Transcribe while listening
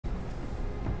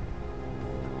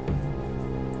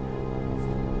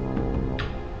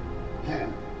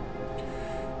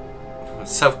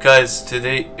What's up, guys?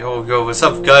 Today, what's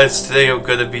up, guys? Today I'm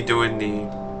gonna be doing the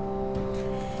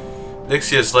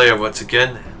Onyxia's Lair once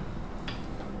again.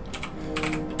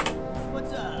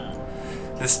 What's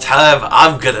up? This time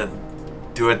I'm gonna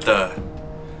do it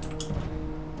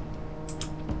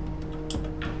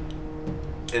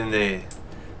in the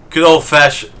good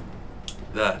old-fashioned,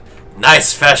 the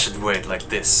nice-fashioned way, like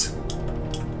this.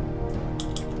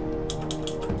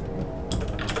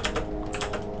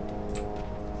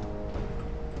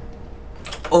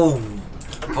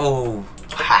 Oh,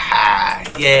 haha,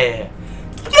 yeah,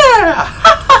 ha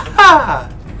ha.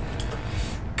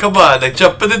 Come on, they're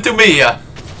jumping into me,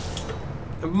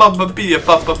 Mamma mia,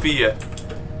 papa mia.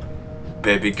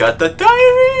 Baby got the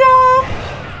diarrhea.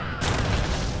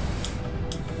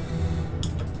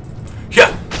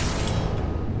 Yeah.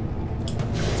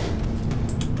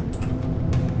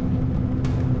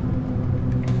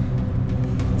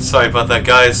 Sorry about that,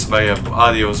 guys. My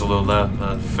audio is a little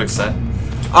loud. Fix that.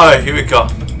 Alright, here we go.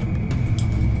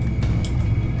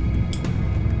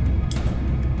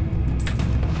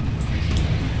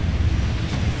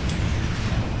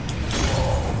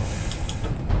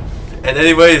 And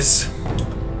anyways,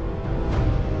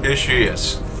 here she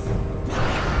is.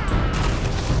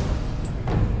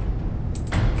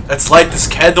 Let's light this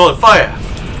candle on fire.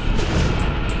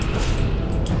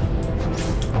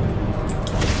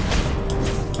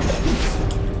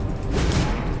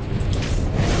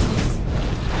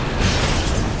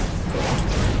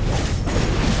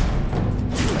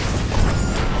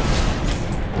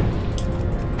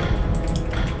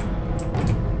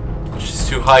 She's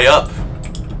too high up.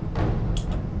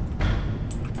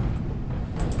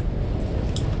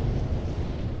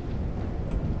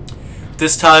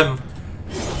 This time,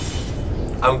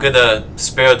 I'm gonna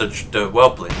spare the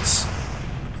whelplings.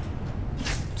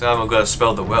 This time I'm gonna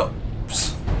spell the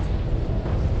whelps.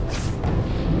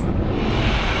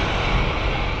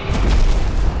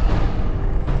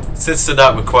 Since they're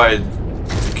not required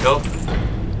to kill.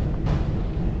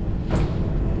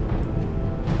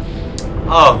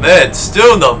 Oh man,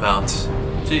 still no mount.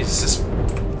 Jesus.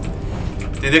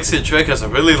 The Onyxia trick has a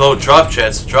really low drop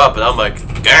chance to drop, and I'm like,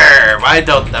 grr, why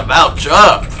don't the mount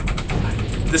drop?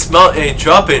 This mount ain't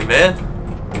dropping, man.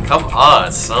 Come on,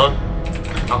 son.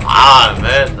 Come on,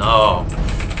 man. No.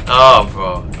 No,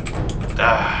 bro.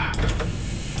 Ah.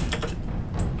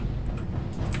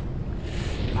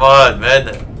 Come on,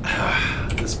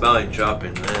 man. This mount ain't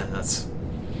dropping, man. That's...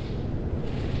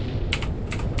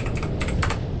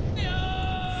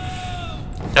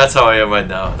 That's how I am right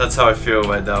now. That's how I feel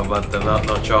right now about the mount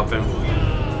not dropping.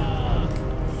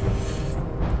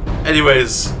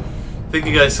 Anyways, thank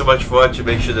you guys so much for watching.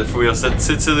 Make sure that for real,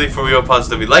 sincerely, for real,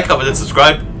 positively, like, comment, and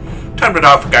subscribe. Turn the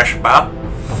notification bell.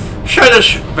 Share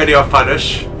this video if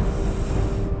punished.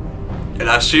 And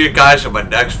I'll see you guys in my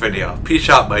next video. Peace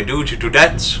out, my dudes and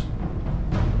dudettes.